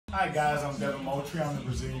Hi guys, I'm Devin Moultrie. I'm the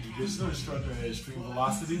Brazilian Jiu-Jitsu instructor at Extreme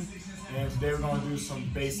Velocity. And today we're going to do some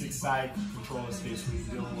basic side control escapes when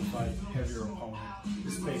you're dealing with like heavier opponent.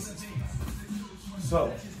 It's basics.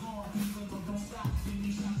 So,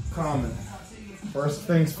 common. First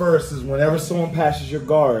things first is whenever someone passes your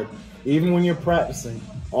guard, even when you're practicing,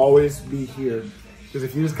 always be here. Because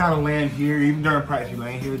if you just kind of land here, even during practice, you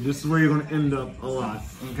land here, this is where you're going to end up a lot,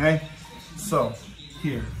 okay? So,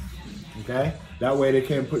 here, okay? That way they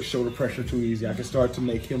can't put shoulder pressure too easy. I can start to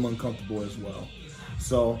make him uncomfortable as well.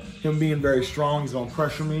 So him being very strong, he's gonna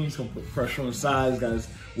pressure me. He's gonna put pressure on the side. He's got his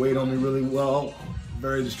weight on me really well,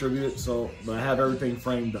 very distributed. So, but I have everything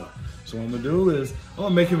framed up. So what I'm gonna do is, I'm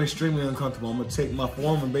gonna make him extremely uncomfortable. I'm gonna take my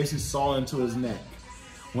forearm and basically saw into his neck.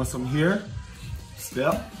 Once I'm here,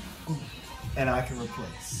 step, and I can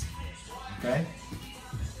replace, okay?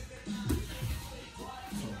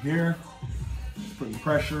 So here, putting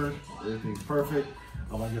pressure, everything's perfect.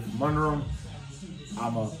 I'm gonna get from under him.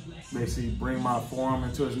 I'm gonna basically bring my forearm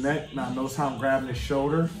into his neck. Now notice how I'm grabbing his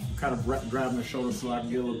shoulder. I'm kind of grabbing his shoulder so I can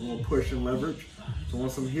get a little more push and leverage. So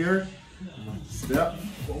once I'm here, I'm gonna step,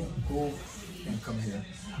 pull, and come here.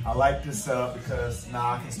 I like this setup because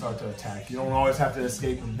now I can start to attack. You don't always have to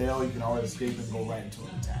escape and bail. You can always escape and go right into an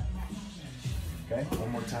attack. Okay,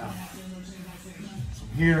 one more time. So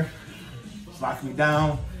here, it's locking me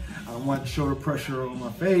down. I don't want shoulder pressure on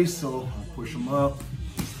my face, so I push them up,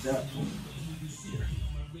 step, here.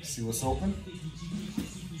 See what's open?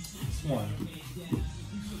 This one.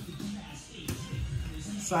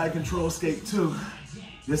 Side control escape 2.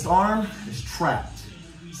 This arm is trapped,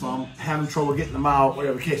 so I'm having trouble getting them out,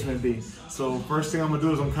 whatever the case may be. So first thing I'm gonna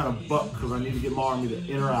do is I'm kind of buck because I need to get my arm either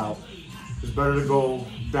in or out. It's better to go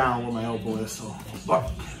down where my elbow is, so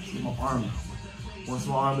buck, get my arm out. Once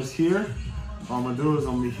my arm is here, all I'm gonna do is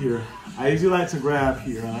I'm gonna be here. I usually like to grab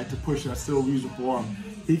here. I like to push it. I still use the forearm.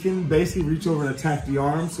 He can basically reach over and attack the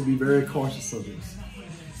arm, so be very cautious of this.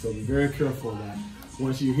 So be very careful of that.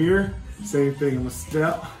 Once you're here, same thing. I'm gonna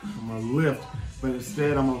step, I'm gonna lift, but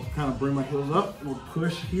instead I'm gonna kind of bring my heels up, we'll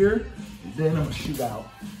push here, and then I'm gonna shoot out.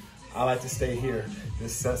 I like to stay here.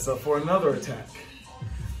 This sets up for another attack.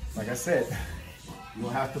 Like I said, you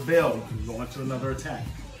don't have to bail. You can go into another attack.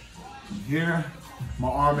 Here, my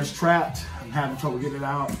arm is trapped. I'm having trouble getting it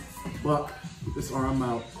out. Buck, get this arm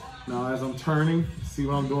out. Now as I'm turning, see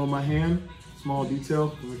what I'm doing with my hand? Small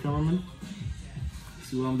detail, as it coming.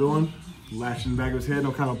 See what I'm doing? Lashing back his head.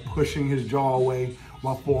 I'm kind of pushing his jaw away,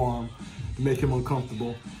 my forearm, to make him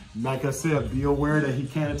uncomfortable. Like I said, be aware that he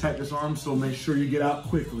can't attack this arm, so make sure you get out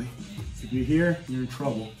quickly. If you're here, you're in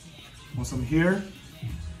trouble. Once I'm here,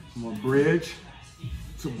 I'm gonna bridge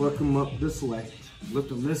to buck him up this way.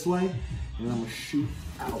 Lift him this way, and I'm gonna shoot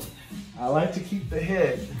out. I like to keep the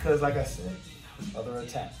head because, like I said, other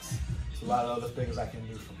attacks. There's a lot of other things I can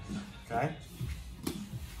do from here, okay?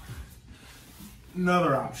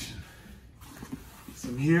 Another option. So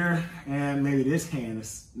I'm here, and maybe this hand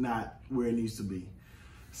is not where it needs to be.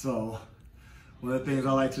 So one of the things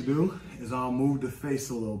I like to do is I'll move the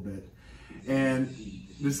face a little bit. And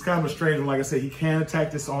this is kind of a strange one. Like I said, he can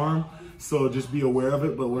attack this arm, so just be aware of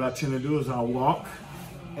it. But what I tend to do is I'll walk,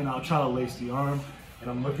 and I'll try to lace the arm, and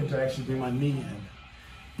I'm looking to actually bring my knee in.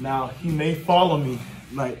 Now, he may follow me.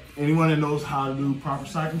 Like anyone that knows how to do proper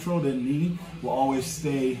side control, their knee will always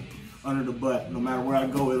stay under the butt. No matter where I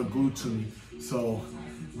go, it'll glue to me. So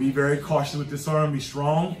be very cautious with this arm, be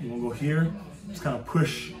strong. We'll go here, just kind of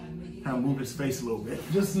push, kind of move his face a little bit,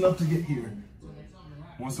 just enough to get here.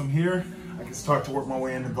 Once I'm here, I can start to work my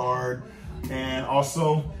way in the guard. And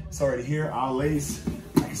also, it's already here, I'll lace.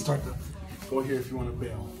 I can start to go here if you want to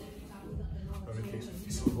bail. Whatever the case may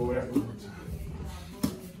be. So go over that one more time.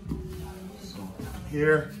 So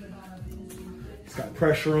here, it's got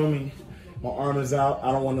pressure on me. My arm is out.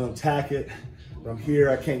 I don't want to attack it. But I'm here.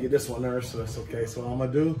 I can't get this one there, so that's okay. So what I'm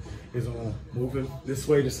gonna do is I'm gonna move it this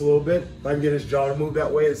way just a little bit. If I can get his jaw to move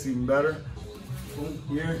that way, it's even better. Boom,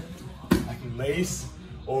 here, I can lace,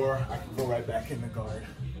 or I can go right back in the guard.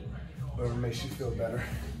 Whatever makes you feel better.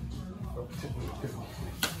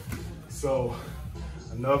 So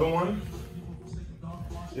another one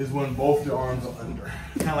is when both your arms are under,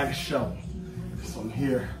 kind of like a shovel. So I'm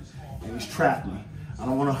here, and he's trapped me. I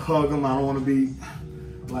don't want to hug him. I don't want to be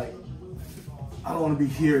like, I don't want to be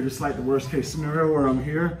here, just like the worst case scenario where I'm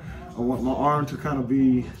here. I want my arm to kind of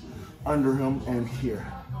be under him and here,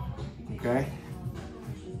 okay?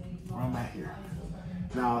 Where I'm at here.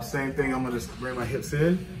 Now, same thing, I'm gonna just bring my hips in,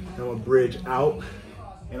 and I'm gonna bridge out,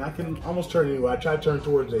 and I can almost turn anyway. I try to turn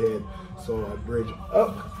towards the head, so I bridge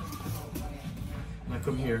up, and I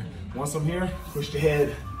come here. Once I'm here, push the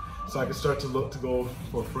head, so I can start to look to go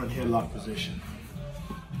for a front headlock position.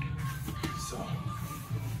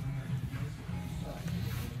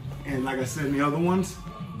 And like I said in the other ones,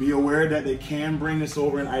 be aware that they can bring this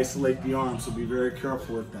over and isolate the arm, so be very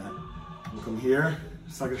careful with that. I'll come here,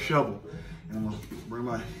 it's like a shovel. And I'm gonna bring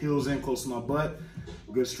my heels in close to my butt.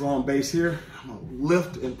 Good strong base here. I'm gonna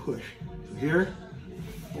lift and push. So here,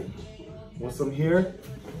 boom. Once I'm here,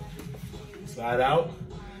 slide out,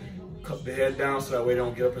 cut the head down so that way they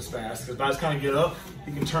don't get up as fast. Because if I just kind of get up,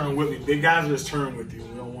 you can turn with me. Big guys will just turn with you.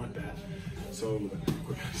 We don't want that. So I'm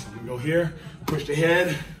gonna go here, push the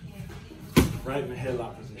head, right in the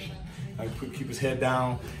headlock position. I can keep his head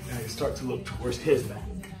down and I can start to look towards his back.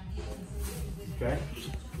 Okay?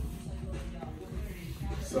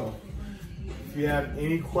 So, if you have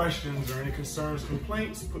any questions or any concerns,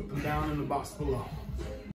 complaints, put them down in the box below.